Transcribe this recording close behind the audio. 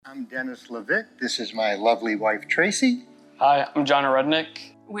I'm Dennis Levick. This is my lovely wife, Tracy. Hi, I'm John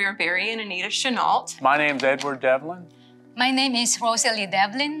Rudnick. We're Barry and Anita Chenault. My name's Edward Devlin. My name is Rosalie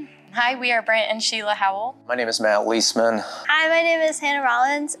Devlin. Hi, we are Brent and Sheila Howell. My name is Matt Leisman. Hi, my name is Hannah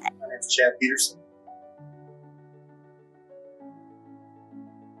Rollins. My name is Chad Peterson.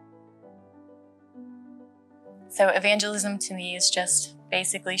 So evangelism to me is just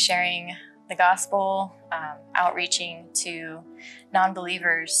basically sharing the gospel, outreaching to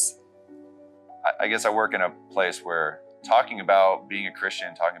non-believers. I guess I work in a place where talking about being a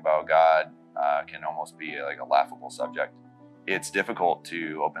Christian, talking about God can almost be like a laughable subject. It's difficult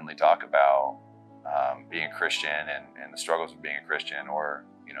to openly talk about being a Christian and the struggles of being a Christian, or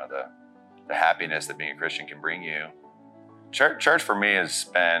the happiness that being a Christian can bring you. Church for me has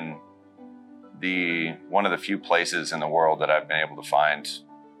been one of the few places in the world that I've been able to find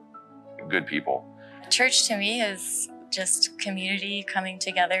good people. Church to me is just community coming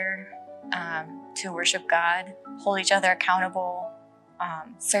together to worship God, hold each other accountable,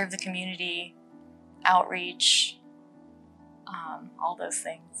 serve the community, outreach, all those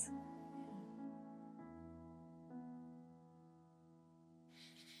things.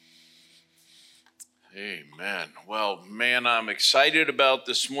 Amen. Well, man, I'm excited about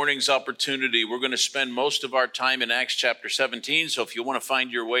this morning's opportunity. We're going to spend most of our time in Acts chapter 17, so if you want to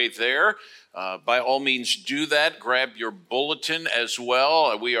find your way there, by all means do that. Grab your bulletin as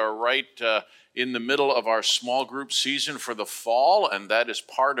well. We are right in the middle of our small group season for the fall, and that is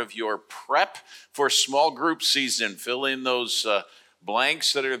part of your prep for small group season. Fill in those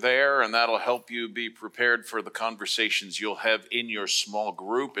blanks that are there, and that'll help you be prepared for the conversations you'll have in your small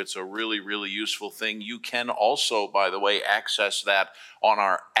group. It's a really, really useful thing. You can also, by the way, access that on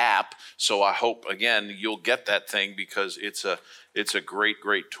our app. So I hope, again, you'll get that thing because it's a great,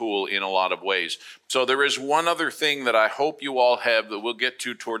 great tool in a lot of ways. So there is one other thing that I hope you all have that we'll get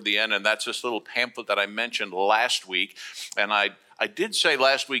to toward the end, and that's this little pamphlet that I mentioned last week. And I did say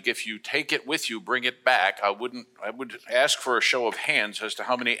last week, if you take it with you, bring it back. I would ask for a show of hands as to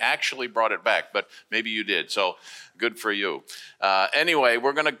how many actually brought it back, but maybe you did, so good for you. Anyway,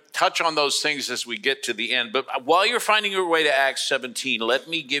 we're going to touch on those things as we get to the end. But while you're finding your way to Acts 17, let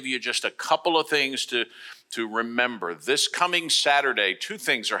me give you just a couple of things to remember. This coming Saturday, two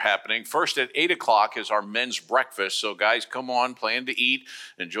things are happening. First, at 8 o'clock is our men's breakfast. So guys, come on, plan to eat,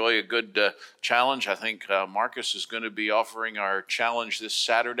 enjoy a good challenge. I think Marcus is going to be offering our challenge this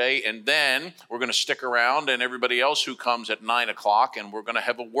Saturday. And then we're going to stick around, and everybody else who comes at 9 o'clock, and we're going to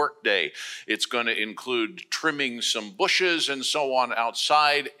have a work day. It's going to include trimming some bushes and so on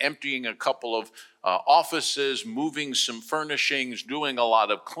outside, emptying a couple of offices, moving some furnishings, doing a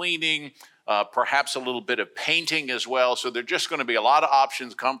lot of cleaning, perhaps a little bit of painting as well. So there's just going to be a lot of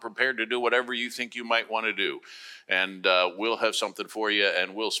options. Come prepared to do whatever you think you might want to do. And we'll have something for you,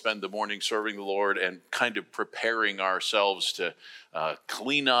 and we'll spend the morning serving the Lord and kind of preparing ourselves to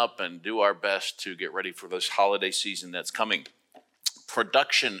clean up and do our best to get ready for this holiday season that's coming.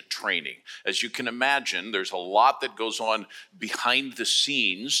 Production training. As you can imagine, there's a lot that goes on behind the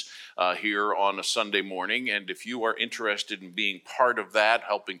scenes here on a Sunday morning, and if you are interested in being part of that,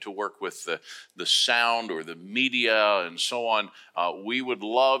 helping to work with the sound or the media and so on, we would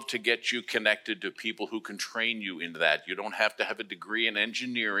love to get you connected to people who can train you into that. You don't have to have a degree in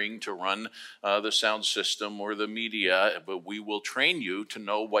engineering to run the sound system or the media, but we will train you to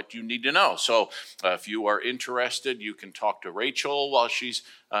know what you need to know. So if you are interested, you can talk to Rachel while she's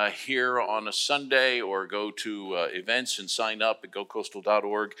here on a Sunday, or go to events and sign up at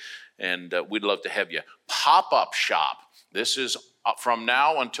gocoastal.org, and we'd love to have you. Pop-up shop. This is from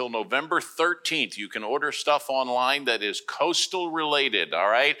now until November 13th. You can order stuff online that is coastal related, all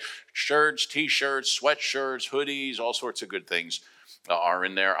right? Shirts, t-shirts, sweatshirts, hoodies, all sorts of good things are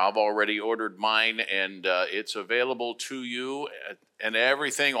in there. I've already ordered mine, and it's available to you, and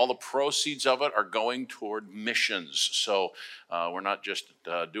everything, all the proceeds of it are going toward missions. So we're not just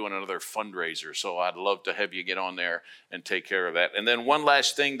doing another fundraiser. So I'd love to have you get on there and take care of that. And then one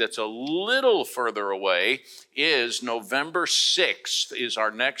last thing that's a little further away is November 6th is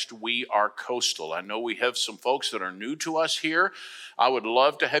our next We Are Coastal. I know we have some folks that are new to us here. I would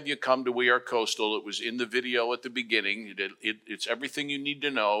love to have you come to We Are Coastal. It was in the video at the beginning. It's everything you need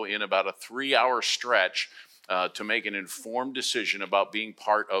to know in about a 3-hour stretch to make an informed decision about being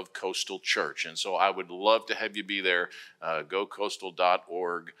part of Coastal Church. And so I would love to have you be there.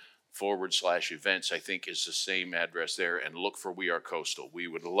 gocoastal.org/events, I think, is the same address there, and look for We Are Coastal. We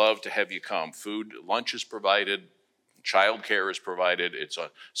would love to have you come. Food, lunch is provided, childcare is provided. It's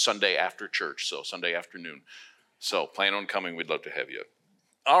a Sunday after church, so Sunday afternoon. So plan on coming. We'd love to have you.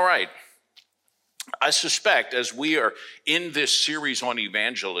 All right. I suspect as we are in this series on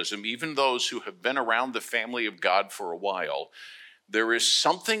evangelism, even those who have been around the family of God for a while, there is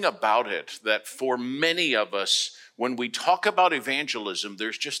something about it that for many of us, when we talk about evangelism,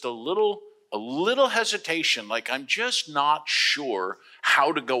 there's just a little hesitation, like I'm just not sure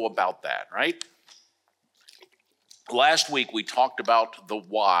how to go about that, right? Last week we talked about the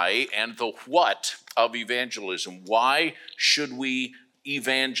why and the what of evangelism. Why should we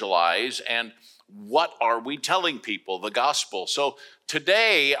evangelize, and what are we telling people? The gospel. So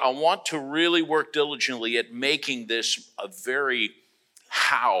today I want to really work diligently at making this a very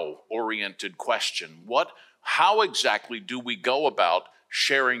how-oriented question. How exactly do we go about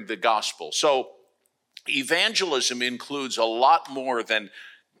sharing the gospel? So evangelism includes a lot more than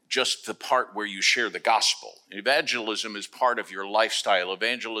just the part where you share the gospel. Evangelism is part of your lifestyle.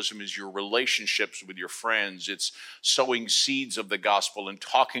 Evangelism is your relationships with your friends. It's sowing seeds of the gospel and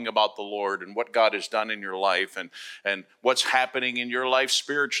talking about the Lord and what God has done in your life and what's happening in your life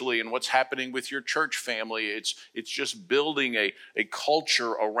spiritually and what's happening with your church family. It's just building a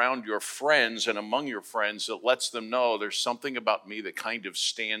culture around your friends and among your friends that lets them know there's something about me that kind of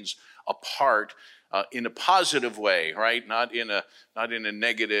stands apart in a positive way, right? Not in a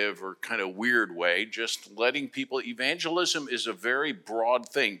negative or kind of weird way, just letting people, evangelism is a very broad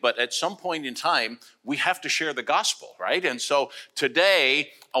thing, but at some point in time, we have to share the gospel, right? And so today,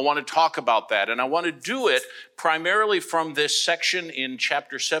 I want to talk about that, and I want to do it primarily from this section in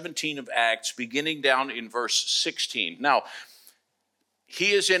chapter 17 of Acts, beginning down in verse 16. Now,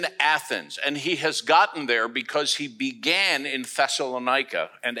 he is in Athens, and he has gotten there because he began in Thessalonica.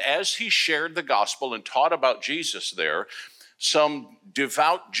 And as he shared the gospel and taught about Jesus there, some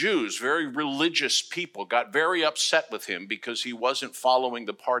devout Jews, very religious people, got very upset with him because he wasn't following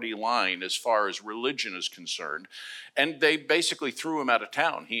the party line as far as religion is concerned. And they basically threw him out of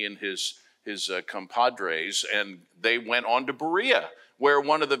town, he and his compadres, and they went on to Berea, where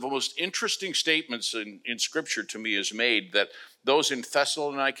one of the most interesting statements in Scripture to me is made, that those in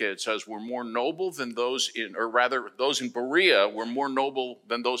Thessalonica, it says, were more noble than those those in Berea were more noble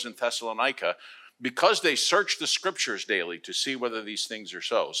than those in Thessalonica, because they searched the Scriptures daily to see whether these things are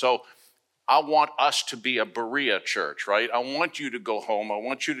so. So I want us to be a Berea church, right? I want you to go home. I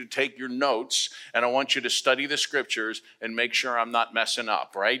want you to take your notes, and I want you to study the Scriptures and make sure I'm not messing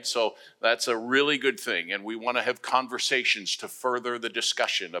up, right? So that's a really good thing, and we want to have conversations to further the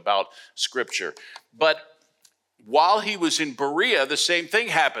discussion about Scripture. But while he was in Berea, the same thing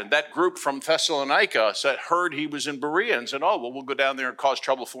happened. That group from Thessalonica heard he was in Berea and said, oh, well, we'll go down there and cause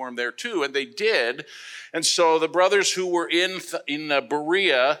trouble for him there too. And they did. And so the brothers who were in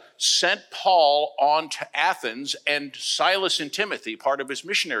Berea sent Paul on to Athens, and Silas and Timothy, part of his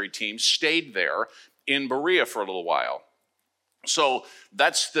missionary team, stayed there in Berea for a little while. So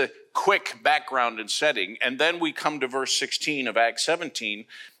that's the quick background and setting. And then we come to verse 16 of Acts 17,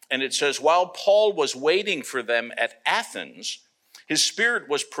 and it says, while Paul was waiting for them at Athens, his spirit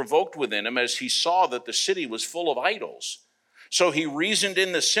was provoked within him as he saw that the city was full of idols. So he reasoned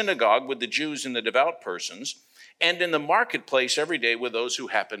in the synagogue with the Jews and the devout persons, and in the marketplace every day with those who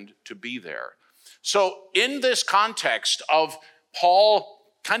happened to be there. So in this context of Paul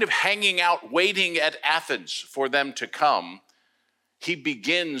kind of hanging out, waiting at Athens for them to come, he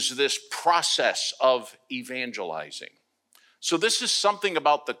begins this process of evangelizing. So this is something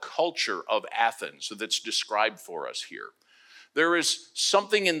about the culture of Athens that's described for us here. There is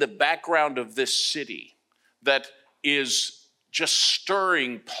something in the background of this city that is just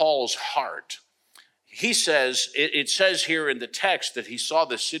stirring Paul's heart. He says, it says here in the text that he saw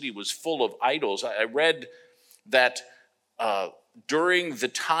the city was full of idols. I read that during the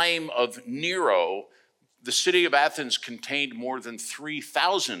time of Nero, the city of Athens contained more than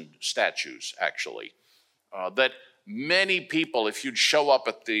 3,000 statues, actually, that many people, if you'd show up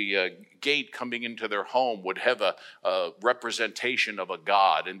at the gate coming into their home, would have a representation of a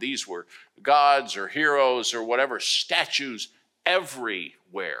god. And these were gods or heroes or whatever, statues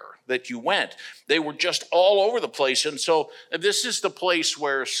everywhere that you went. They were just all over the place. And so this is the place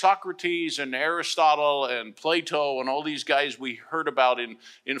where Socrates and Aristotle and Plato and all these guys we heard about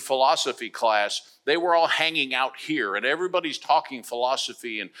in philosophy class, they were all hanging out here. And everybody's talking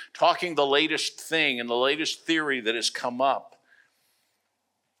philosophy and talking the latest thing and the latest theory that has come up.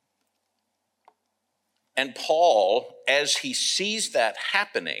 And Paul, as he sees that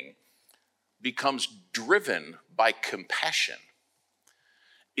happening, becomes driven by compassion.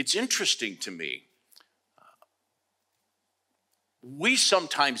 It's interesting to me. We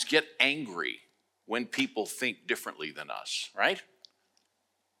sometimes get angry when people think differently than us, right?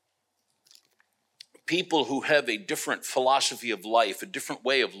 people who have a different philosophy of life, a different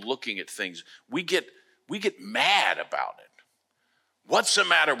way of looking at things, we get mad about it. What's the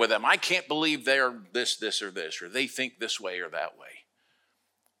matter with them? I can't believe they're this, or this, or they think this way or that way.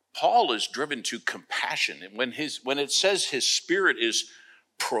 Paul is driven to compassion. And when it says his spirit is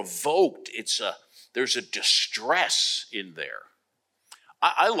provoked, there's a distress in there.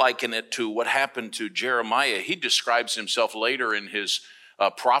 I liken it to what happened to Jeremiah. He describes himself later in his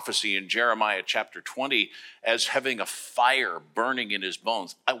prophecy in Jeremiah chapter 20 as having a fire burning in his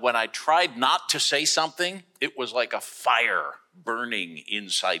bones. When I tried not to say something, it was like a fire burning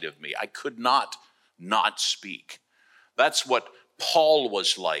inside of me. I could not speak. That's what Paul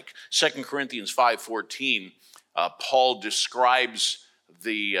was like. 2 Corinthians 5:14, Paul describes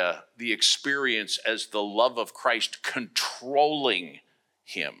the experience as the love of Christ controlling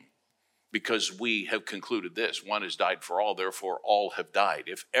him, because we have concluded this: one has died for all, therefore all have died.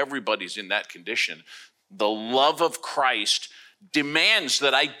 If everybody's in that condition, the love of Christ demands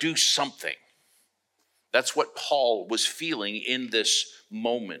that I do something. That's what Paul was feeling in this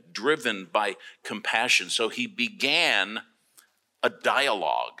moment, driven by compassion. So he began a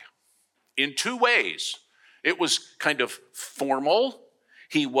dialogue in two ways. It was kind of formal.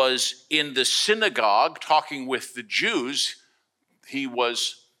 He was in the synagogue talking with the Jews. He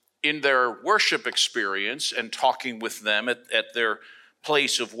was in their worship experience and talking with them at their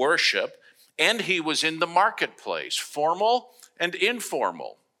place of worship. And he was in the marketplace, formal and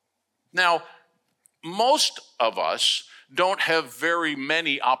informal. Now, most of us don't have very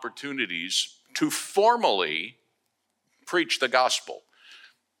many opportunities to formally preach the gospel.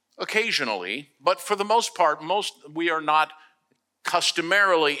 Occasionally, but for the most part, we are not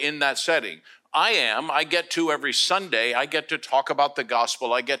customarily in that setting. I get to every Sunday, I get to talk about the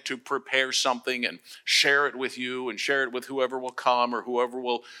gospel. I get to prepare something and share it with you and share it with whoever will come or whoever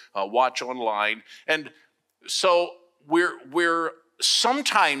will watch online. And so we're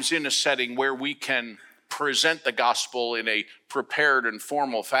sometimes in a setting where we can present the gospel in a prepared and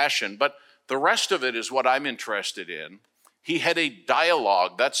formal fashion, but the rest of it is what I'm interested in. He had a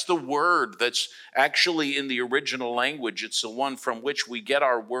dialogue. That's the word that's actually in the original language. It's the one from which we get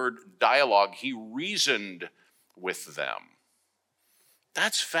our word dialogue. He reasoned with them.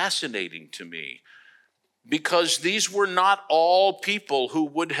 That's fascinating to me, because these were not all people who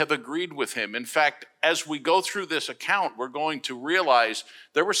would have agreed with him. In fact, as we go through this account, we're going to realize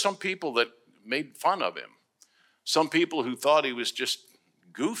there were some people that made fun of him, some people who thought he was just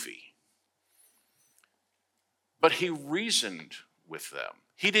goofy. But he reasoned with them.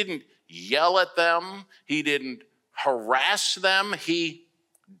 He didn't yell at them. He didn't harass them. He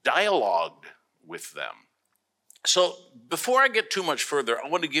dialogued with them. So before I get too much further, I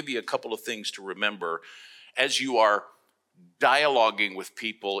want to give you a couple of things to remember as you are dialoguing with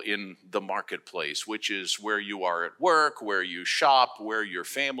people in the marketplace, which is where you are at work, where you shop, where your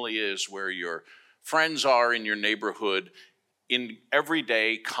family is, where your friends are in your neighborhood, in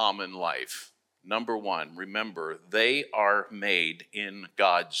everyday common life. Number one, remember, they are made in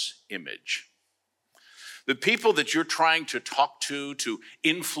God's image. The people that you're trying to talk to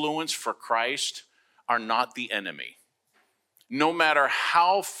influence for Christ, are not the enemy. No matter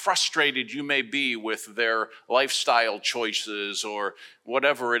how frustrated you may be with their lifestyle choices or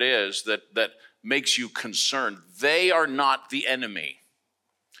whatever it is that makes you concerned, they are not the enemy.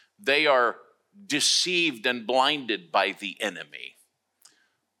 They are deceived and blinded by the enemy.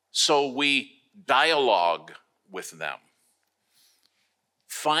 So we dialogue with them.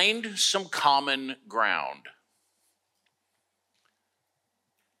 Find some common ground.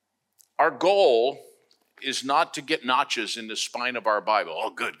 Our goal is not to get notches in the spine of our Bible.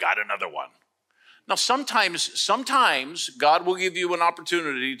 Oh, good, got another one. Now, sometimes God will give you an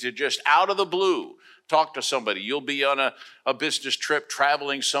opportunity to just out of the blue talk to somebody. You'll be on a business trip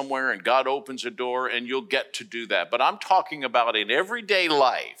traveling somewhere and God opens a door and you'll get to do that. But I'm talking about in everyday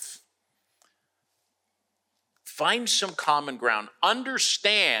life. Find some common ground.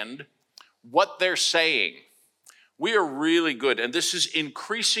 Understand what they're saying. We are really good, and this is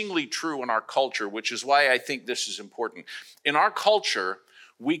increasingly true in our culture, which is why I think this is important. In our culture,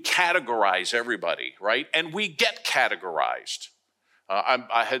 we categorize everybody, right? And we get categorized.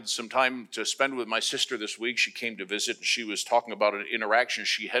 I had some time to spend with my sister this week. She came to visit, and she was talking about an interaction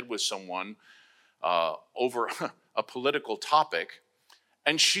she had with someone over a political topic,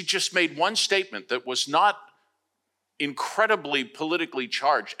 and she just made one statement that was not incredibly politically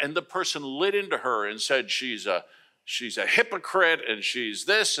charged, and the person lit into her and said she's a hypocrite and she's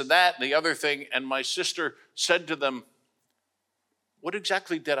this and that and the other thing. And my sister said to them, "What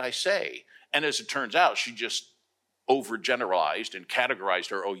exactly did I say?" And as it turns out, she just overgeneralized and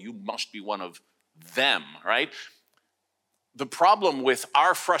categorized her. Oh, you must be one of them, right? The problem with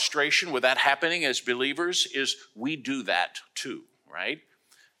our frustration with that happening as believers is we do that too, right?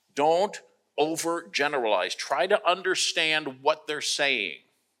 Don't overgeneralize. Try to understand what they're saying.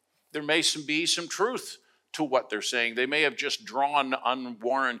 There may be some truth to what they're saying. They may have just drawn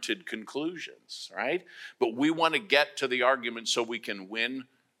unwarranted conclusions, right? But we want to get to the argument so we can win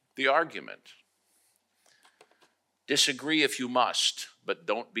the argument. Disagree if you must, but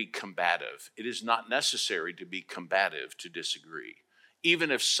don't be combative. It is not necessary to be combative to disagree,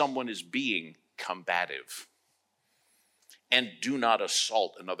 even if someone is being combative. And do not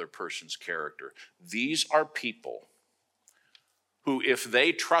assault another person's character. These are people who, if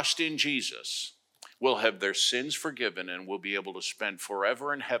they trust in Jesus, will have their sins forgiven and will be able to spend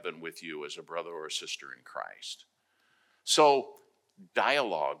forever in heaven with you as a brother or a sister in Christ. So,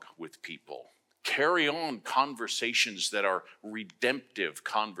 dialogue with people. Carry on conversations that are redemptive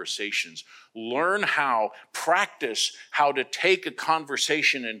conversations. Learn how, practice how to take a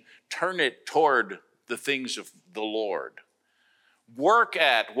conversation and turn it toward the things of the Lord. Work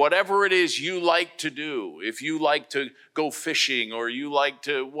at whatever it is you like to do. If you like to go fishing or you like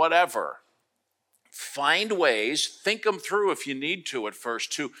to whatever, find ways, think them through if you need to at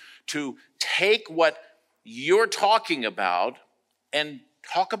first, to take what you're talking about and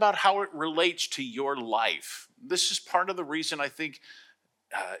talk about how it relates to your life. This is part of the reason I think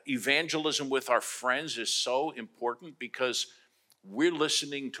evangelism with our friends is so important, because we're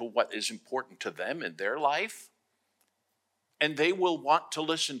listening to what is important to them in their life, and they will want to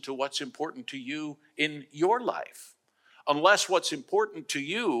listen to what's important to you in your life. Unless what's important to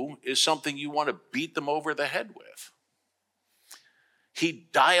you is something you want to beat them over the head with. He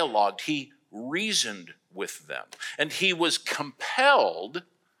dialogued, he reasoned with them, and he was compelled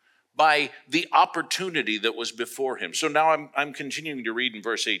by the opportunity that was before him. So now I'm continuing to read in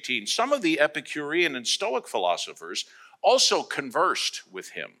verse 18. Some of the Epicurean and Stoic philosophers also conversed with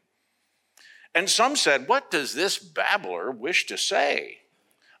him. And some said, "What does this babbler wish to say?"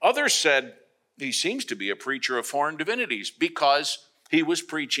 Others said, "He seems to be a preacher of foreign divinities," because he was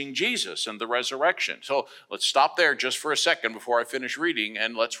preaching Jesus and the resurrection. So let's stop there just for a second before I finish reading,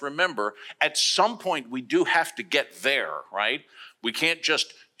 and let's remember, at some point we do have to get there, right? We can't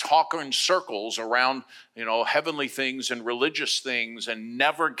just talk in circles around, heavenly things and religious things and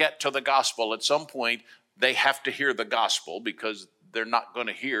never get to the gospel. At some point, they have to hear the gospel, because they're not going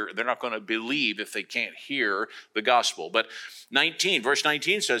to believe if they can't hear the gospel. But verse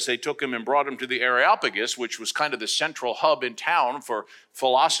 19 says, they took him and brought him to the Areopagus, which was kind of the central hub in town for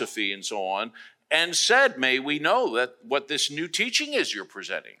philosophy and so on, and said, "May we know that what this new teaching is you're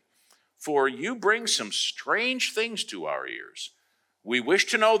presenting? For you bring some strange things to our ears. We wish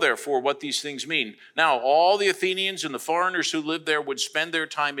to know, therefore, what these things mean." Now, all the Athenians and the foreigners who lived there would spend their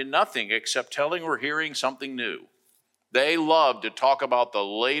time in nothing except telling or hearing something new. They loved to talk about the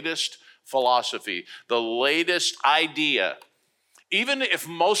latest philosophy, the latest idea, even if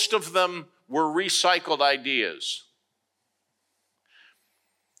most of them were recycled ideas.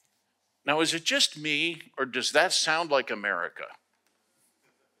 Now, is it just me, or does that sound like America?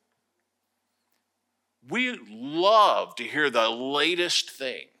 We love to hear the latest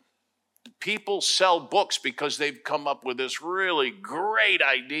thing. People sell books because they've come up with this really great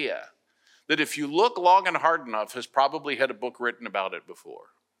idea that, if you look long and hard enough, has probably had a book written about it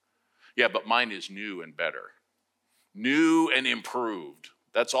before. Yeah, but mine is new and better. New and improved.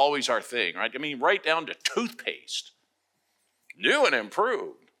 That's always our thing, right? I mean, right down to toothpaste. New and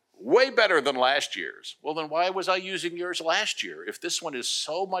improved. Way better than last year's. Well, then why was I using yours last year if this one is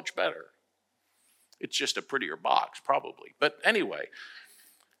so much better? It's just a prettier box, probably. But anyway,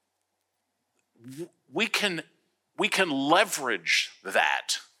 we can leverage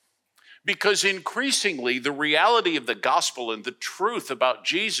that. Because increasingly, the reality of the gospel and the truth about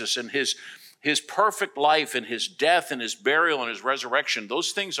Jesus and his perfect life and his death and his burial and his resurrection,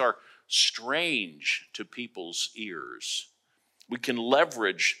 those things are strange to people's ears. We can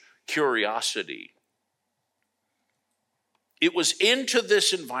leverage curiosity. It was into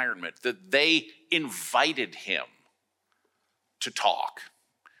this environment that they invited him to talk.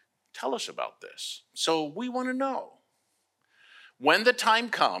 Tell us about this. So we want to know. When the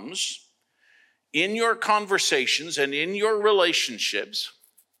time comes, in your conversations and in your relationships,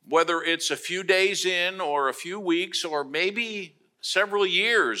 whether it's a few days in or a few weeks or maybe several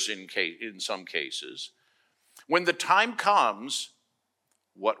years in some cases, when the time comes,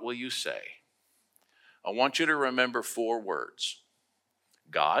 what will you say? I want you to remember 4 words: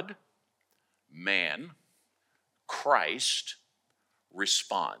 God, man, Christ,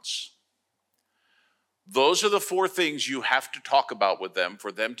 response. Those are the four things you have to talk about with them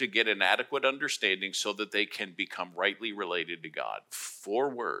for them to get an adequate understanding so that they can become rightly related to God. 4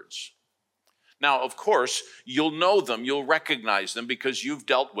 words. Now, of course, you'll know them, you'll recognize them because you've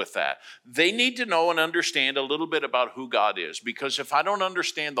dealt with that. They need to know and understand a little bit about who God is, because if I don't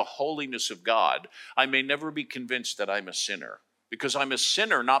understand the holiness of God, I may never be convinced that I'm a sinner. Because I'm a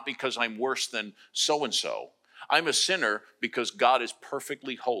sinner not because I'm worse than so-and-so. I'm a sinner because God is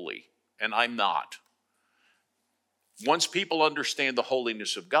perfectly holy, and I'm not. Once people understand the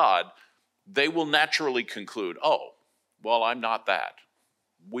holiness of God, they will naturally conclude, oh, well, I'm not that.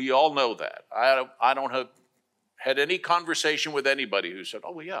 We all know that. I don't have had any conversation with anybody who said,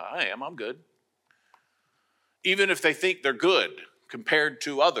 oh, well, yeah, I am. I'm good. Even if they think they're good compared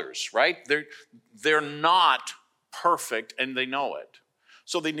to others, right? They're not perfect, and they know it.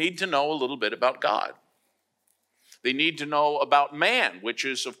 So they need to know a little bit about God. They need to know about man, which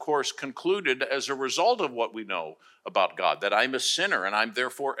is, of course, concluded as a result of what we know about God, that I'm a sinner and I'm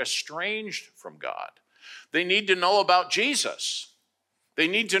therefore estranged from God. They need to know about Jesus. They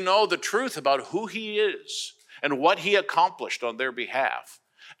need to know the truth about who he is and what he accomplished on their behalf.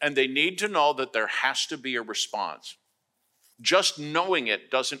 And they need to know that there has to be a response. Just knowing it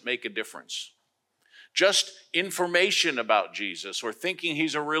doesn't make a difference. Just information about Jesus or thinking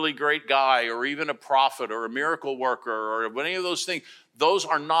he's a really great guy or even a prophet or a miracle worker or any of those things, those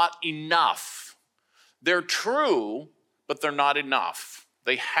are not enough. They're true, but they're not enough.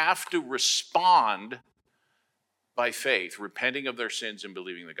 They have to respond by faith, repenting of their sins and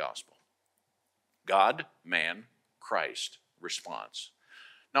believing the gospel. God, man, Christ, response.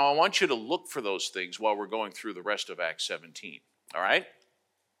 Now, I want you to look for those things while we're going through the rest of Acts 17, all right?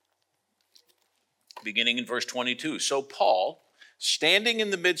 Beginning in verse 22. So Paul, standing in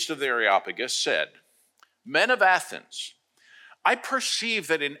the midst of the Areopagus, said, Men of Athens, I perceive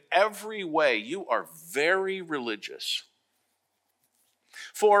that in every way you are very religious.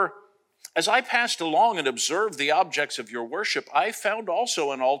 For as I passed along and observed the objects of your worship, I found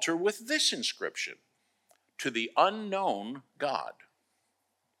also an altar with this inscription, To the unknown God.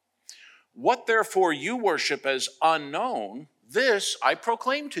 What therefore you worship as unknown, this I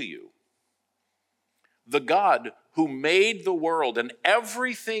proclaim to you. The God who made the world and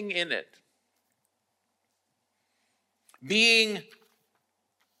everything in it, being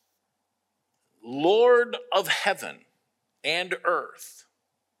Lord of heaven and earth,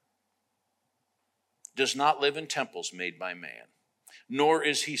 does not live in temples made by man, nor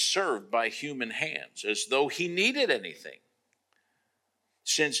is he served by human hands as though he needed anything,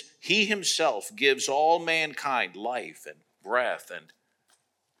 since he himself gives all mankind life and breath and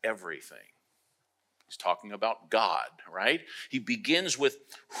everything. He's talking about God, right? He begins with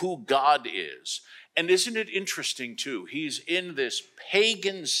who God is. And isn't it interesting, too? He's in this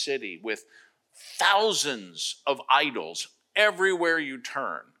pagan city with thousands of idols everywhere you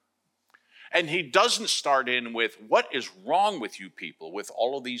turn. And he doesn't start in with, what is wrong with you people with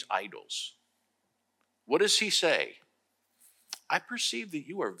all of these idols? What does he say? I perceive that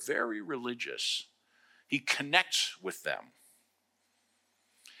you are very religious. He connects with them.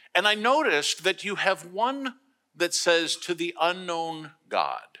 And I noticed that you have one that says, to the unknown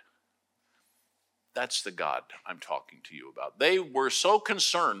God. That's the God I'm talking to you about. They were so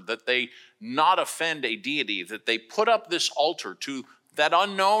concerned that they not offend a deity that they put up this altar to that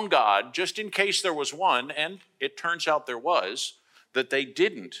unknown God, just in case there was one, and it turns out there was, that they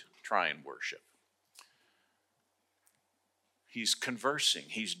didn't try and worship. He's conversing,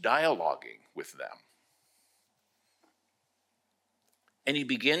 he's dialoguing with them. And he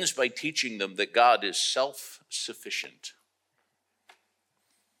begins by teaching them that God is self-sufficient,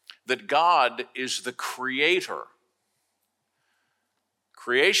 that God is the creator.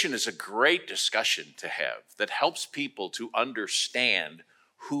 Creation is a great discussion to have that helps people to understand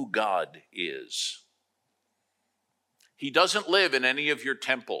who God is. He doesn't live in any of your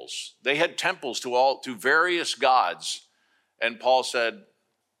temples. They had temples to various gods, and Paul said,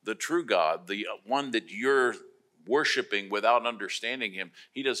 the true God, the one that you're worshiping without understanding him,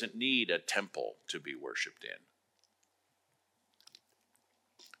 he doesn't need a temple to be worshiped in.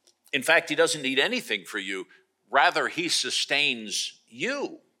 In fact, he doesn't need anything for you. Rather, he sustains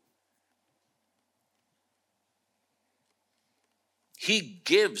you. He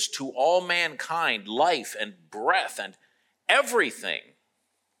gives to all mankind life and breath and everything.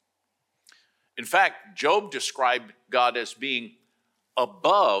 In fact, Job described God as being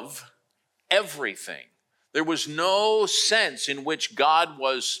above everything. There was no sense in which God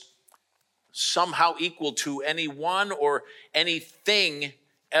was somehow equal to anyone or anything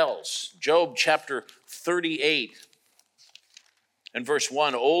else. Job chapter 38, In verse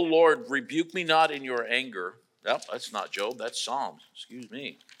 1, O Lord, rebuke me not in your anger. Nope, that's not Job, that's Psalms. Excuse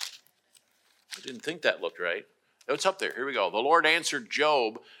me. I didn't think that looked right. It's up there. Here we go. The Lord answered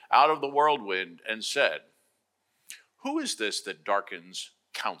Job out of the whirlwind and said, who is this that darkens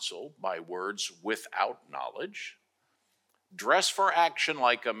counsel by words without knowledge? Dress for action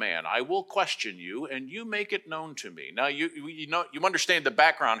like a man. I will question you, and you make it known to me. Now, you understand the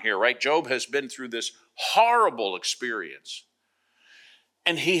background here, right? Job has been through this horrible experience.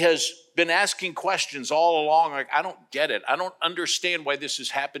 And he has been asking questions all along, like, I don't get it. I don't understand why this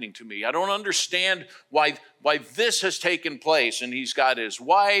is happening to me. I don't understand why this has taken place. And he's got his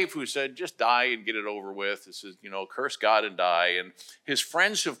wife who said, just die and get it over with. This is, curse God and die. And his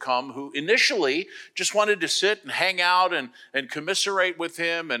friends have come who initially just wanted to sit and hang out and commiserate with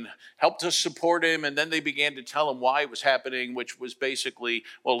him and help to support him. And then they began to tell him why it was happening, which was basically,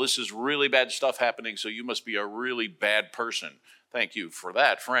 well, this is really bad stuff happening, so you must be a really bad person. Thank you for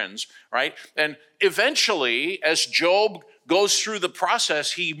that, friends, right? And eventually, as Job goes through the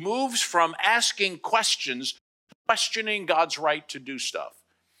process, he moves from asking questions, questioning God's right to do stuff.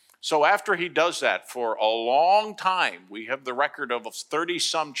 So after he does that for a long time, we have the record of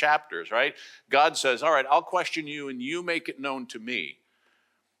 30-some chapters, right? God says, all right, I'll question you and you make it known to me.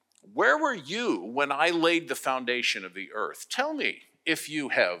 Where were you when I laid the foundation of the earth? Tell me if you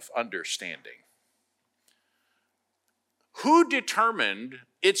have understanding. Who determined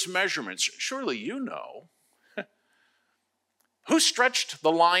its measurements? Surely you know. Who stretched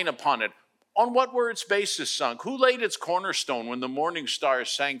the line upon it? On what were its bases sunk? Who laid its cornerstone when the morning stars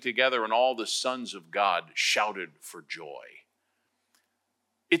sang together and all the sons of God shouted for joy?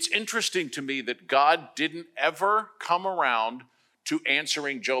 It's interesting to me that God didn't ever come around to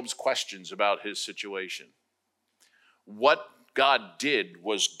answering Job's questions about his situation. What God did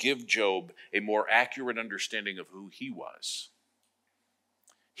was give Job a more accurate understanding of who he was.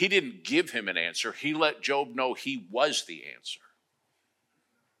 He didn't give him an answer. He let Job know he was the answer.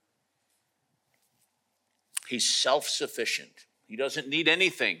 He's self-sufficient. He doesn't need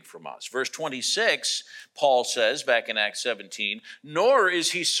anything from us. Verse 26, Paul says back in Acts 17, nor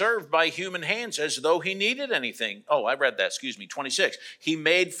is he served by human hands as though he needed anything. Oh, I read that, 26. He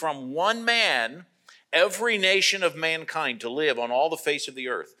made from one man every nation of mankind to live on all the face of the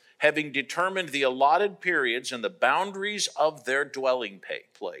earth, having determined the allotted periods and the boundaries of their dwelling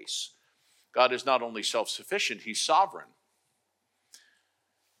place. God is not only self-sufficient, he's sovereign.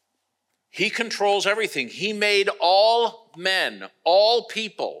 He controls everything. He made all men, all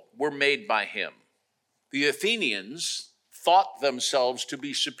people were made by him. The Athenians thought themselves to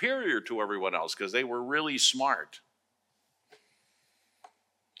be superior to everyone else because they were really smart.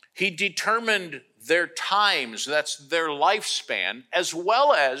 He determined their times, that's their lifespan, as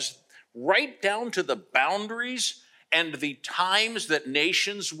well as right down to the boundaries and the times that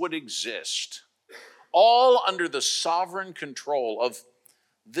nations would exist, all under the sovereign control of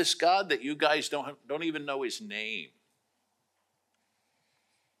this God that you guys don't even know his name.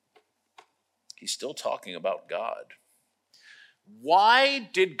 He's still talking about God. Why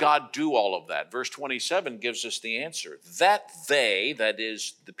did God do all of that? Verse 27 gives us the answer. That they, that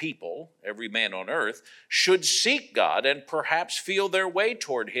is the people, every man on earth, should seek God and perhaps feel their way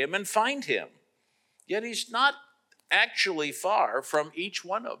toward him and find him. Yet he's not actually far from each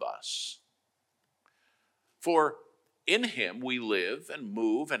one of us. For in him we live and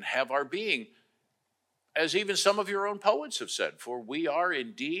move and have our being, as even some of your own poets have said, for we are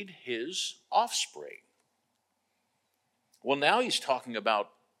indeed his offspring. Well, now he's talking about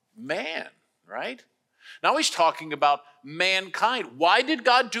man, right? Now he's talking about mankind. Why did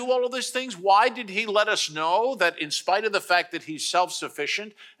God do all of these things? Why did he let us know that in spite of the fact that he's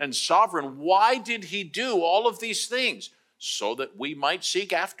self-sufficient and sovereign, why did he do all of these things? So that we might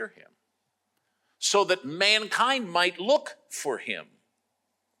seek after him. So that mankind might look for him.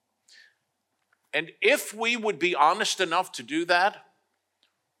 And if we would be honest enough to do that,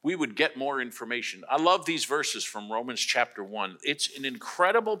 we would get more information. I love these verses from Romans chapter 1. It's an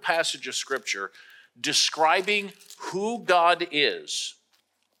incredible passage of scripture describing who God is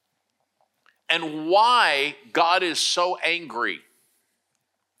and why God is so angry.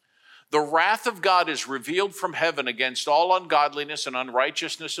 The wrath of God is revealed from heaven against all ungodliness and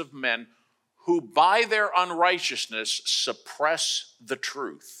unrighteousness of men who by their unrighteousness suppress the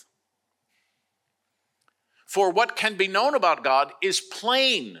truth. For what can be known about God is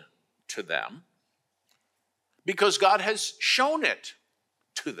plain to them because God has shown it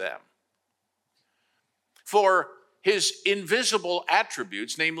to them. For his invisible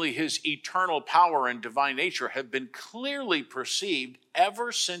attributes, namely his eternal power and divine nature, have been clearly perceived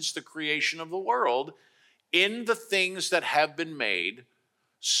ever since the creation of the world in the things that have been made,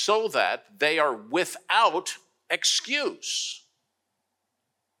 so that they are without excuse.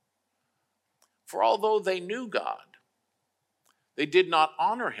 For although they knew God, they did not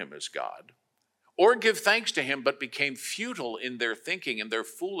honor him as God or give thanks to him, but became futile in their thinking, and their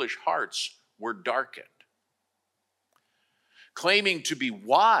foolish hearts were darkened. Claiming to be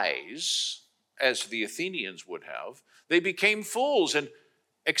wise, as the Athenians would have, they became fools and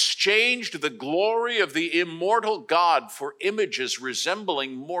exchanged the glory of the immortal God for images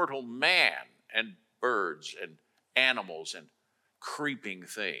resembling mortal man and birds and animals and creeping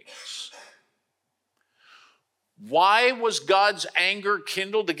things. Why was God's anger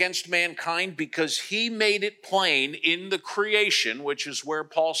kindled against mankind? Because he made it plain in the creation, which is where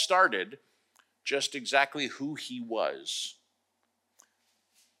Paul started, just exactly who he was.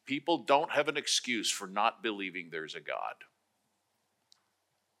 People don't have an excuse for not believing there's a God.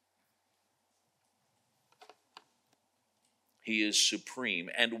 He is supreme,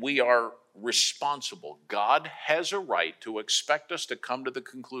 and we are responsible. God has a right to expect us to come to the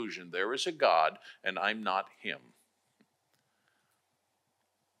conclusion there is a God, and I'm not him.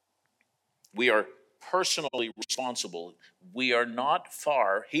 We are personally responsible. We are not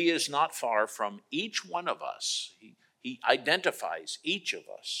far, he is not far from each one of us. He identifies each of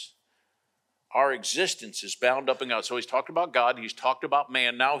us. Our existence is bound up in God. So he's talked about God, he's talked about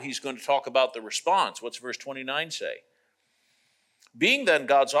man. Now he's going to talk about the response. What's verse 29 say? Being then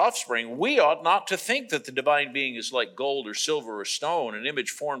God's offspring, we ought not to think that the divine being is like gold or silver or stone, an image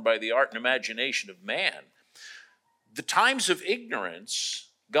formed by the art and imagination of man. The times of ignorance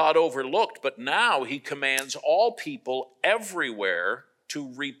God overlooked, but now he commands all people everywhere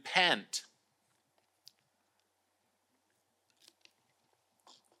to repent.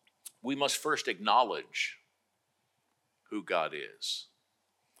 We must first acknowledge who God is.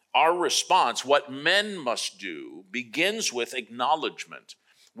 Our response, what men must do, begins with acknowledgement.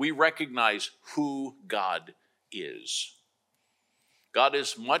 We recognize who God is. God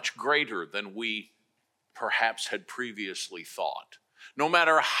is much greater than we perhaps had previously thought. No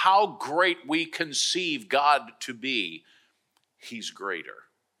matter how great we conceive God to be, he's greater.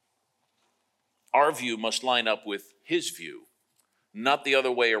 Our view must line up with his view, not the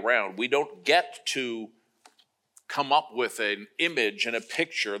other way around. We don't get to come up with an image and a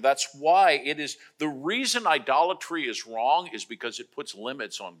picture. That's why it is, the reason idolatry is wrong is because it puts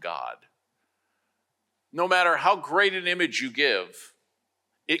limits on God. No matter how great an image you give,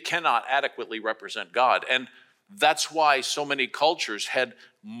 it cannot adequately represent God. And that's why so many cultures had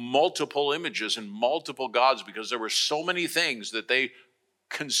multiple images and multiple gods, because there were so many things that they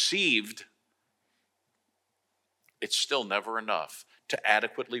conceived. It's still never enough to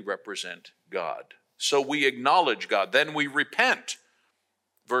adequately represent God. So we acknowledge God, then we repent.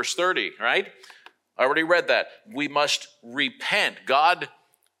 Verse 30, right? I already read that. We must repent. God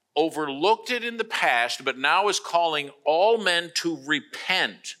overlooked it in the past, but now is calling all men to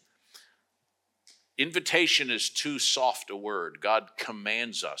repent. Invitation is too soft a word. God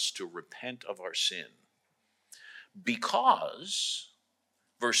commands us to repent of our sin. Because,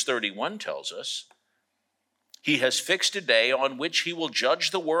 verse 31 tells us, he has fixed a day on which he will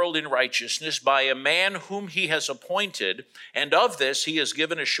judge the world in righteousness by a man whom he has appointed, and of this he has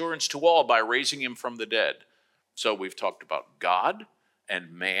given assurance to all by raising him from the dead. So we've talked about God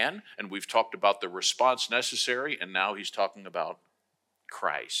and man, and we've talked about the response necessary, and now he's talking about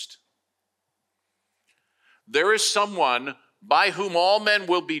Christ. There is someone by whom all men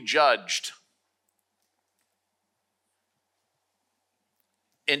will be judged.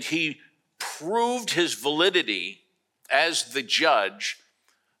 And he proved his validity as the judge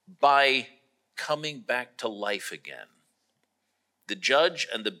by coming back to life again. The judge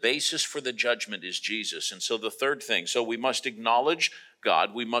and the basis for the judgment is Jesus. And so the third thing, so we must acknowledge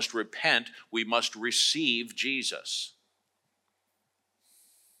God, we must repent, we must receive Jesus.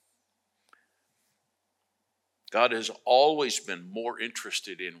 God has always been more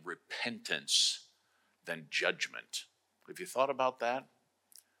interested in repentance than judgment. Have you thought about that?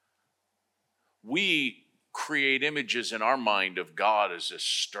 We create images in our mind of God as this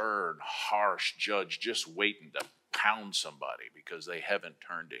stern, harsh judge just waiting to pound somebody because they haven't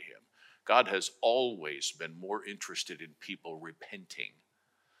turned to him. God has always been more interested in people repenting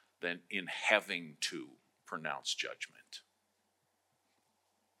than in having to pronounce judgment.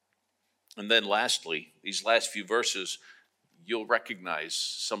 And then lastly, these last few verses, you'll recognize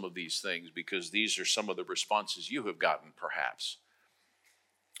some of these things because these are some of the responses you have gotten perhaps.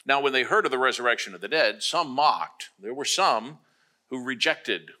 Now, when they heard of the resurrection of the dead, some mocked. There were some who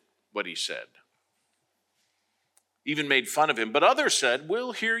rejected what he said, even made fun of him. But others said,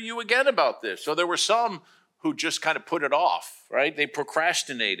 we'll hear you again about this. So there were some who just kind of put it off, right? They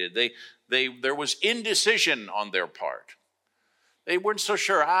procrastinated. There was indecision on their part. They weren't so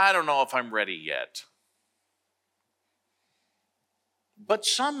sure, I don't know if I'm ready yet. But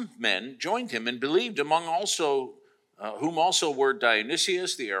some men joined him and believed, among whom also were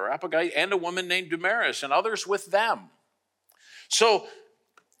Dionysius the Areopagite and a woman named Damaris, and others with them. So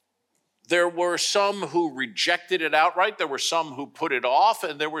there were some who rejected it outright, there were some who put it off,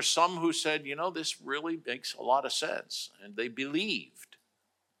 and there were some who said, this really makes a lot of sense, and they believed.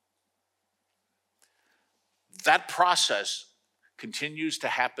 That process continues to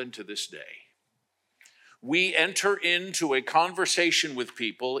happen to this day. We enter into a conversation with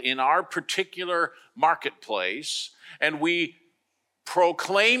people in our particular marketplace, and we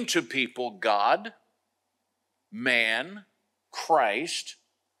proclaim to people God, man, Christ,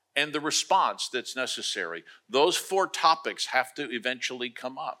 and the response that's necessary. Those 4 topics have to eventually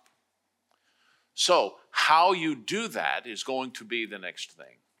come up. So, how you do that is going to be the next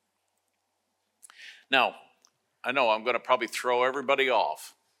thing. Now, I know I'm going to probably throw everybody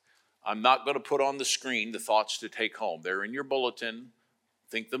off. I'm not going to put on the screen the thoughts to take home. They're in your bulletin.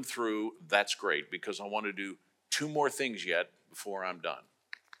 Think them through. That's great, because I want to do 2 more things yet before I'm done.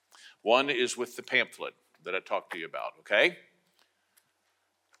 One is with the pamphlet that I talked to you about, okay?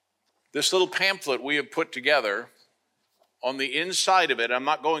 This little pamphlet we have put together, on the inside of it, I'm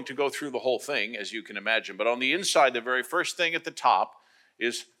not going to go through the whole thing, as you can imagine, but on the inside, the very first thing at the top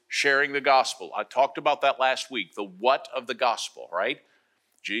is sharing the gospel. I talked about that last week, the what of the gospel, right?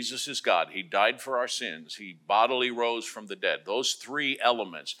 Jesus is God. He died for our sins. He bodily rose from the dead. Those 3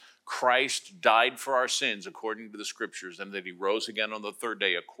 elements. Christ died for our sins according to the scriptures, and that he rose again on the 3rd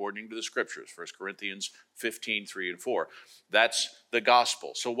day according to the scriptures. 1 Corinthians 15, 3 and 4. That's the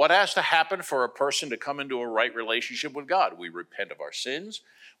gospel. So what has to happen for a person to come into a right relationship with God? We repent of our sins.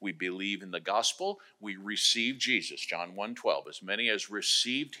 We believe in the gospel. We receive Jesus. John 1:12. As many as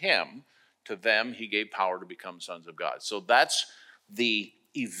received him, to them he gave power to become sons of God. So that's the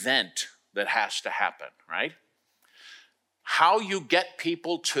event that has to happen, right? How you get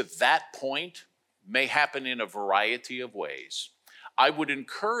people to that point may happen in a variety of ways. I would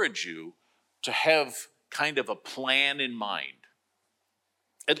encourage you to have kind of a plan in mind,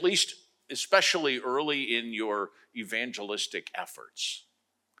 at least especially early in your evangelistic efforts,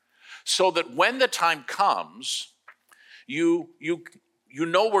 so that when the time comes, you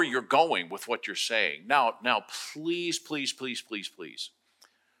know where you're going with what you're saying. Now, please, please, please, please, please,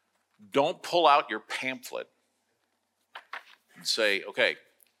 don't pull out your pamphlet and say, okay,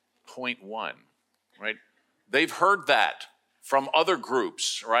 point 1, right? They've heard that from other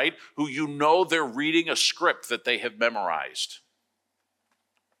groups, right? Who they're reading a script that they have memorized.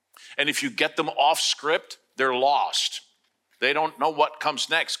 And if you get them off script, they're lost. They don't know what comes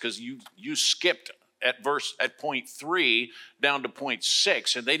next because you skipped at point 3 down to point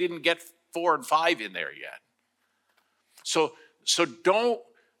 6, and they didn't get 4 and 5 in there yet. So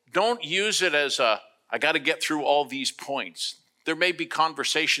don't use it as I got to get through all these points. There may be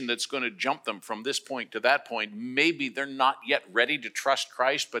conversation that's going to jump them from this point to that point. Maybe they're not yet ready to trust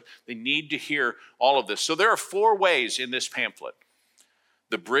Christ, but they need to hear all of this. So there are 4 ways in this pamphlet: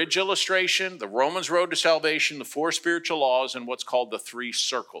 the bridge illustration, the Romans road to salvation, the 4 spiritual laws, and what's called the 3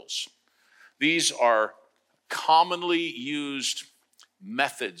 circles. These are commonly used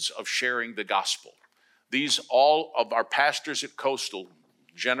methods of sharing the gospel. All of our pastors at Coastal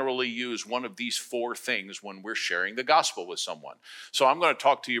generally use one of these 4 things when we're sharing the gospel with someone. So I'm going to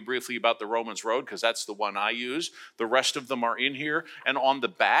talk to you briefly about the Romans road because that's the one I use. The rest of them are in here. And on the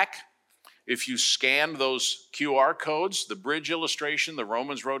back, if you scan those QR codes, the bridge illustration, the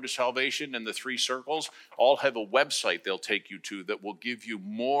Romans road to salvation, and the 3 circles all have a website they'll take you to that will give you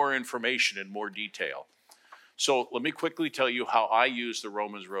more information in more detail. So let me quickly tell you how I use the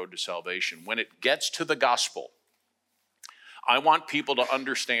Romans road to salvation. When it gets to the gospel, I want people to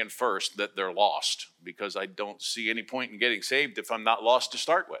understand first that they're lost, because I don't see any point in getting saved if I'm not lost to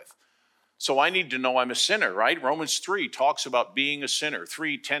start with. So I need to know I'm a sinner, right? Romans 3 talks about being a sinner.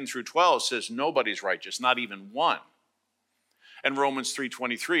 3:10 through 12 says nobody's righteous, not even one. And Romans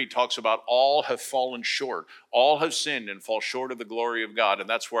 3:23 talks about all have fallen short. All have sinned and fall short of the glory of God. And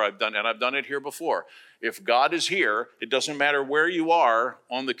that's where I've done it here before. If God is here, it doesn't matter where you are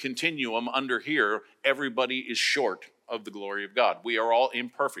on the continuum under here, everybody is short of the glory of God. We are all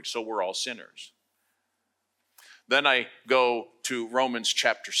imperfect, so we're all sinners. Then I go to Romans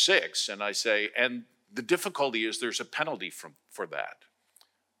chapter 6 and I say, and the difficulty is there's a penalty for that.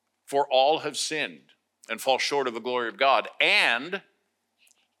 For all have sinned and fall short of the glory of God, and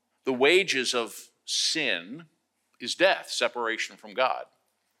the wages of sin is death, separation from God.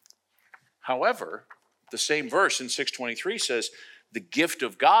 However, the same verse in 6:23 says, the gift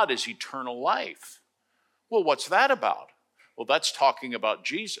of God is eternal life. Well, what's that about? Well, that's talking about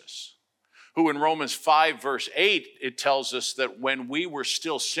Jesus, who in Romans 5, verse 8, it tells us that when we were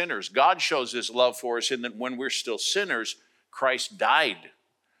still sinners, God shows his love for us in that when we're still sinners, Christ died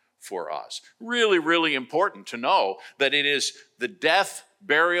for us. Really, really important to know that it is the death,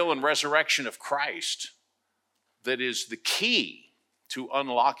 burial, and resurrection of Christ that is the key to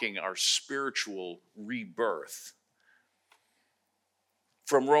unlocking our spiritual rebirth.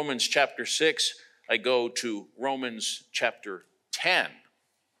 From Romans chapter 6, I go to Romans chapter 10.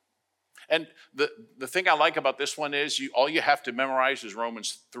 And the thing I like about this one is all you have to memorize is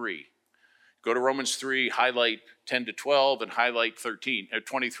Romans 3. Go to Romans 3, highlight 10 to 12, and highlight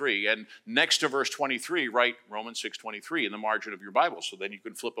 23. And next to verse 23, write Romans 6:23 in the margin of your Bible, so then you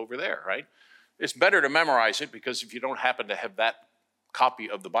can flip over there, right? It's better to memorize it, because if you don't happen to have that copy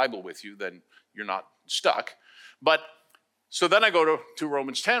of the Bible with you, then you're not stuck. But so then I go to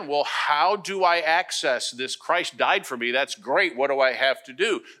Romans 10. Well, how do I access this? Christ died for me. That's great. What do I have to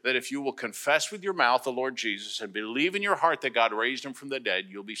do? That if you will confess with your mouth the Lord Jesus and believe in your heart that God raised him from the dead,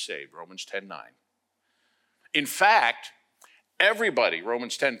 you'll be saved. Romans 10:9. In fact, everybody,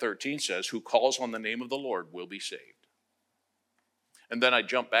 Romans 10:13 says, who calls on the name of the Lord will be saved. And then I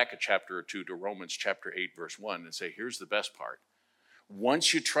jump back a chapter or two to Romans chapter 8, verse 1 and say, here's the best part.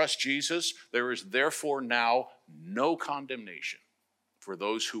 Once you trust Jesus, there is therefore now no condemnation for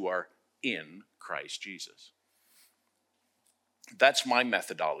those who are in Christ Jesus. That's my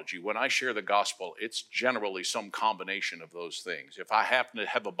methodology. When I share the gospel, it's generally some combination of those things. If I happen to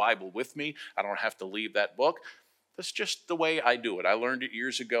have a Bible with me, I don't have to leave that book. That's just the way I do it. I learned it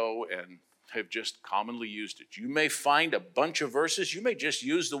years ago and have just commonly used it. You may find a bunch of verses. You may just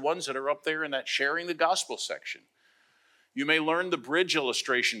use the ones that are up there in that sharing the gospel section. You may learn the bridge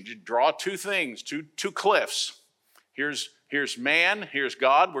illustration. You draw two things, two cliffs. Here's man, here's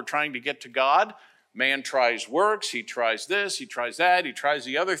God. We're trying to get to God. Man tries works, he tries this, he tries that, he tries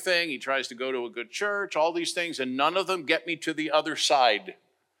the other thing, he tries to go to a good church, all these things, and none of them get me to the other side.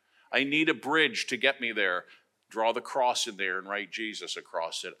 I need a bridge to get me there. Draw the cross in there and write Jesus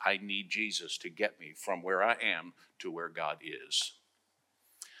across it. I need Jesus to get me from where I am to where God is.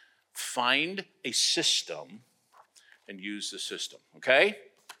 Find a system and use the system, okay?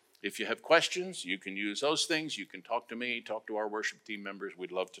 If you have questions, you can use those things. You can talk to me, talk to our worship team members.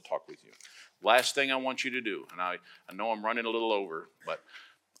 We'd love to talk with you. Last thing I want you to do, and I know I'm running a little over, but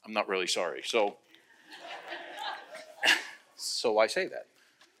I'm not really sorry. So I say that.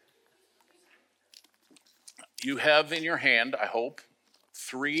 You have in your hand, I hope,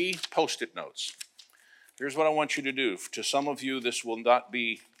 3 Post-it notes. Here's what I want you to do. To some of you, this will not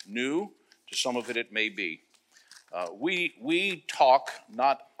be new. To some of it may be. We talk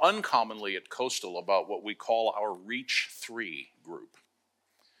not uncommonly at Coastal about what we call our Reach 3 group.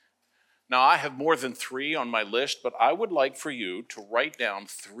 Now, I have more than 3 on my list, but I would like for you to write down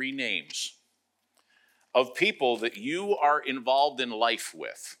 3 names of people that you are involved in life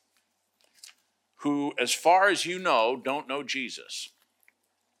with, who, as far as you know, don't know Jesus,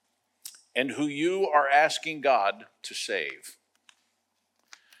 and who you are asking God to save.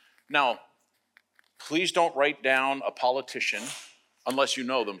 Now, please don't write down a politician unless you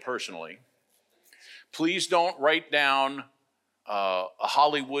know them personally. Please don't write down a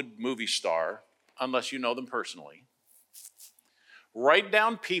Hollywood movie star unless you know them personally. Write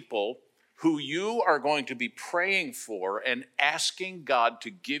down people who you are going to be praying for and asking God to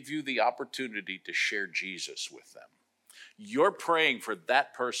give you the opportunity to share Jesus with them. You're praying for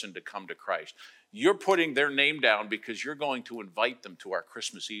that person to come to Christ. You're putting their name down because you're going to invite them to our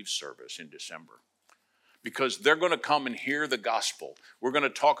Christmas Eve service in December. Because they're going to come and hear the gospel. We're going to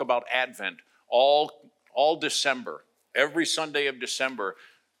talk about Advent all December, every Sunday of December.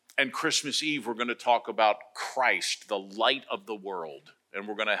 And Christmas Eve, we're going to talk about Christ, the light of the world. And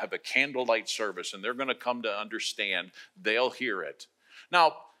we're going to have a candlelight service, and they're going to come to understand. They'll hear it.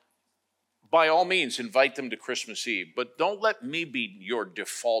 Now, by all means, invite them to Christmas Eve, but don't let me be your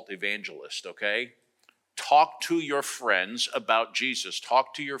default evangelist, okay? Talk to your friends about Jesus.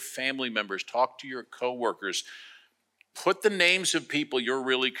 Talk to your family members. Talk to your coworkers. Put the names of people you're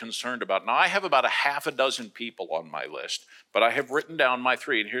really concerned about. Now, I have about 6 people on my list, but I have written down my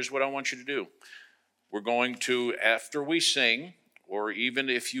 3, and here's what I want you to do. We're going to, after we sing, or even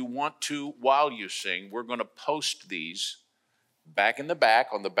if you want to while you sing, we're going to post these back in the back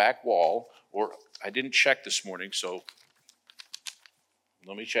on the back wall, or I didn't check this morning, so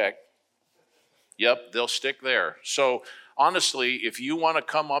let me check. Yep, they'll stick there. So honestly, if you want to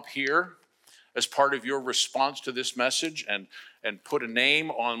come up here as part of your response to this message and put a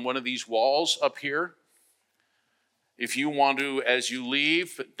name on one of these walls up here, If you want to, as you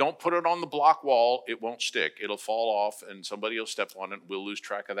leave, don't put it on the block wall. It won't stick. It'll fall off and somebody will step on it. We'll lose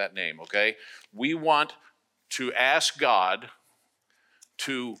track of that name, okay? We want to ask God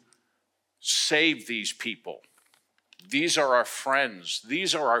to save these people. These are our friends.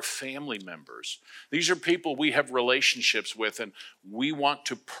 These are our family members. These are people we have relationships with, and we want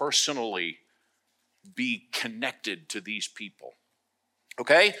to personally be connected to these people.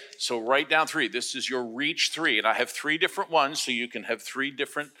 Okay, so write down 3. This is your reach 3, and I have 3 different ones, so you can have 3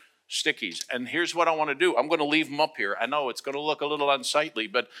 different stickies. And here's what I want to do. I'm going to leave them up here. I know it's going to look a little unsightly,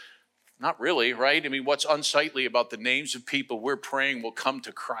 but not really, right? I mean, what's unsightly about the names of people we're praying will come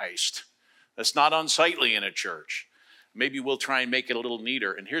to Christ? That's not unsightly in a church. Maybe we'll try and make it a little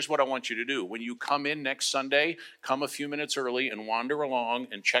neater. And here's what I want you to do. When you come in next Sunday, come a few minutes early and wander along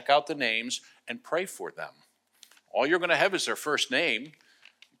and check out the names and pray for them. All you're going to have is their first name.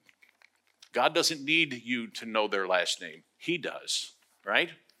 God doesn't need you to know their last name. He does, right?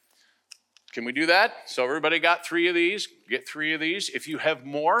 Can we do that? So everybody got 3 of these. Get 3 of these. If you have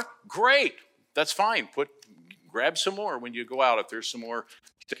more, great. That's fine. Grab some more when you go out if there's some more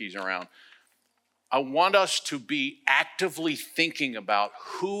stickies around. I want us to be actively thinking about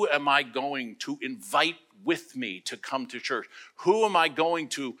who am I going to invite with me to come to church? Who am I going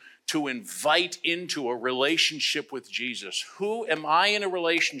to invite into a relationship with Jesus? Who am I in a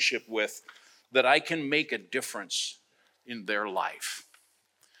relationship with that I can make a difference in their life?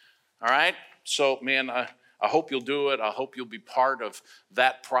 All right? So, man, I hope you'll do it. I hope you'll be part of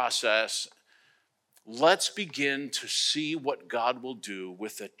that process. Let's begin to see what God will do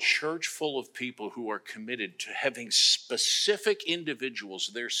with a church full of people who are committed to having specific individuals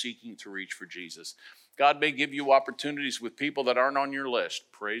they're seeking to reach for Jesus. God may give you opportunities with people that aren't on your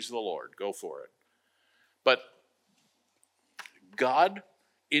list. Praise the Lord. Go for it. But God,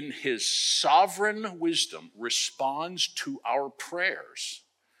 in his sovereign wisdom, responds to our prayers.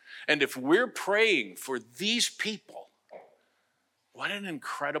 And if we're praying for these people, what an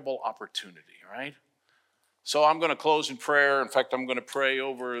incredible opportunity, right? So I'm going to close in prayer. In fact, I'm going to pray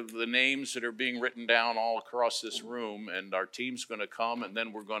over the names that are being written down all across this room, and our team's going to come, and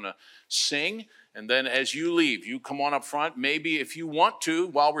then we're going to sing. And then as you leave, you come on up front. Maybe if you want to,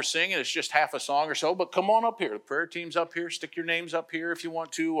 while we're singing, it's just half a song or so, but come on up here. The prayer team's up here. Stick your names up here if you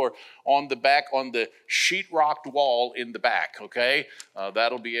want to, or on the back, on the sheetrocked wall in the back, okay?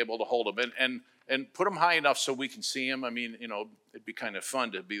 That'll be able to hold them. And put them high enough so we can see them. I mean, it'd be kind of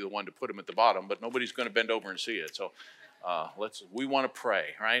fun to be the one to put them at the bottom, but nobody's going to bend over and see it. So we want to pray,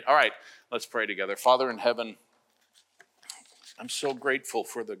 right? All right, let's pray together. Father in heaven, I'm so grateful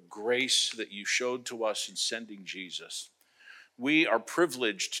for the grace that you showed to us in sending Jesus. We are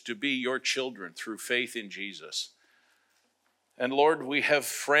privileged to be your children through faith in Jesus. And Lord, we have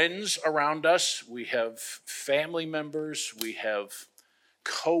friends around us. We have family members. We have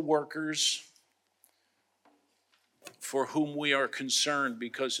co-workers for whom we are concerned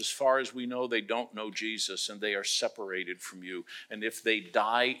because as far as we know, they don't know Jesus and they are separated from you. And if they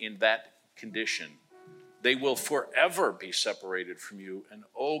die in that condition, they will forever be separated from you. And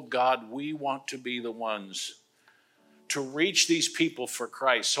oh God, we want to be the ones to reach these people for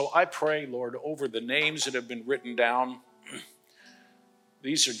Christ. So I pray, Lord, over the names that have been written down.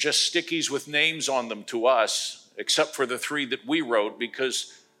 These are just stickies with names on them to us, except for the 3 that we wrote,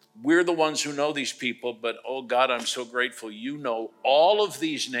 because we're the ones who know these people. But oh God, I'm so grateful you know all of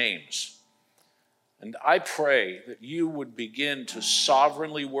these names. And I pray that you would begin to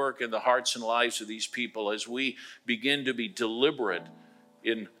sovereignly work in the hearts and lives of these people as we begin to be deliberate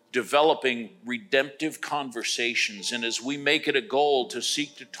in developing redemptive conversations, and as we make it a goal to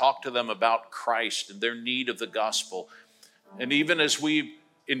seek to talk to them about Christ and their need of the gospel. And even as we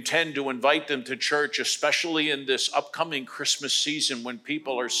intend to invite them to church, especially in this upcoming Christmas season when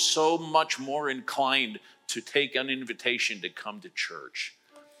people are so much more inclined to take an invitation to come to church.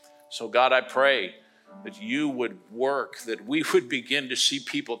 So God, I pray that you would work, that we would begin to see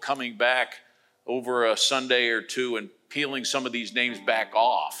people coming back over a Sunday or two and peeling some of these names back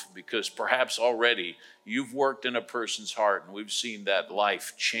off, because perhaps already you've worked in a person's heart and we've seen that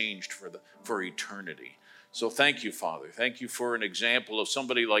life changed for eternity. So thank you, Father. Thank you for an example of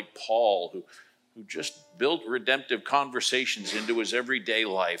somebody like Paul who just built redemptive conversations into his everyday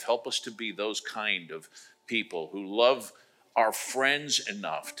life. Help us to be those kind of people who love our friends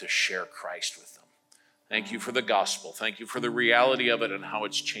enough to share Christ with them. Thank you for the gospel. Thank you for the reality of it and how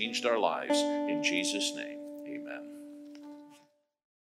it's changed our lives. In Jesus' name, amen.